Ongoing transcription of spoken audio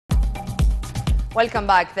Welcome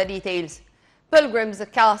back. The details. Pilgrims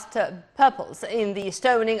cast purples in the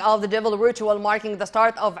stoning of the devil ritual marking the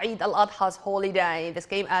start of Eid al-Adha's holy day. This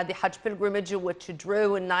came at the Hajj pilgrimage, which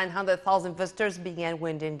drew 900,000 visitors, began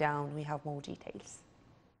winding down. We have more details.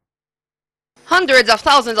 Hundreds of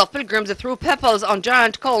thousands of pilgrims threw pebbles on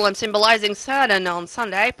giant columns symbolizing Saturn on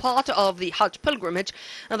Sunday, part of the Hajj pilgrimage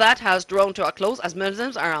that has drawn to a close as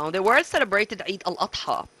Muslims around the world celebrated Eid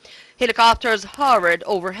al-Adha. Helicopters hovered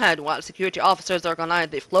overhead while security officers organized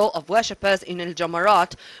the flow of worshippers in Al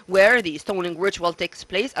Jamarat, where the stoning ritual takes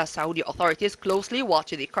place, as Saudi authorities closely watch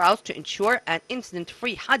the crowds to ensure an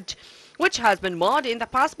incident-free Hajj, which has been marred in the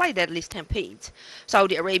past by deadly stampedes.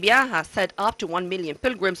 Saudi Arabia has said up to 1 million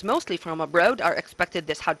pilgrims, mostly from abroad, are expected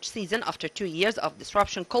this Hajj season after 2 years of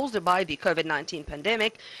disruption caused by the COVID-19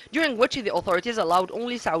 pandemic, during which the authorities allowed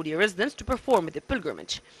only Saudi residents to perform the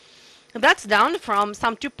pilgrimage. That's down from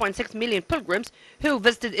some 2.6 million pilgrims who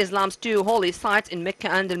visited Islam's two holy sites in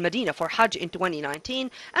Mecca and Al-Medina for Hajj in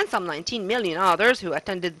 2019, and some 19 million others who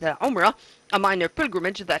attended the Umrah, a minor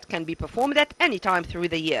pilgrimage that can be performed at any time through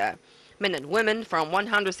the year. Men and women from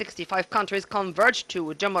 165 countries converged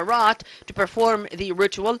to Jamarat to perform the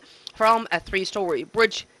ritual from a 3-story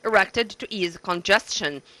bridge erected to ease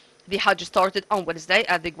congestion. The Hajj started on Wednesday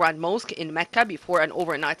at the Grand Mosque in Mecca before an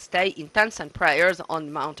overnight stay in tents and prayers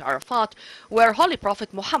on Mount Arafat, where Holy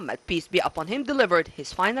Prophet Muhammad, peace be upon him, delivered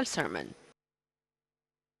his final sermon.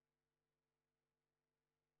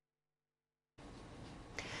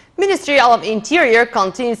 Ministry of Interior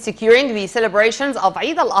continues securing the celebrations of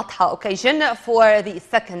Eid al-Adha occasion for the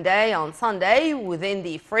second day on Sunday within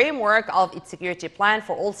the framework of its security plan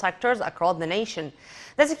for all sectors across the nation.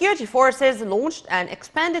 The security forces launched an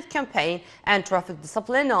expanded campaign and traffic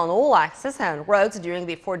discipline on all access and roads during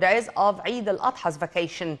the 4 days of Eid al-Adha's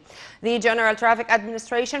vacation. The General Traffic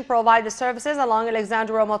Administration provided services along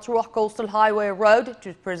Alexandria-Matruh Coastal Highway Road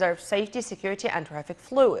to preserve safety, security and traffic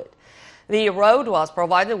fluid. The road was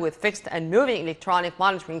provided with fixed and moving electronic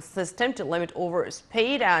monitoring system to limit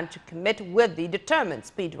overspeed and to commit with the determined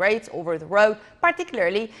speed rates over the road,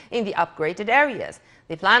 particularly in the upgraded areas.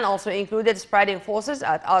 The plan also included spreading forces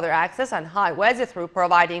at other access and highways through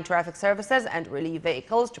providing traffic services and relief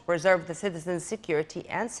vehicles to preserve the citizens' security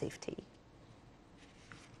and safety.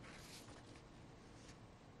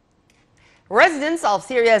 Residents of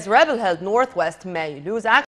Syria's rebel-held northwest may lose access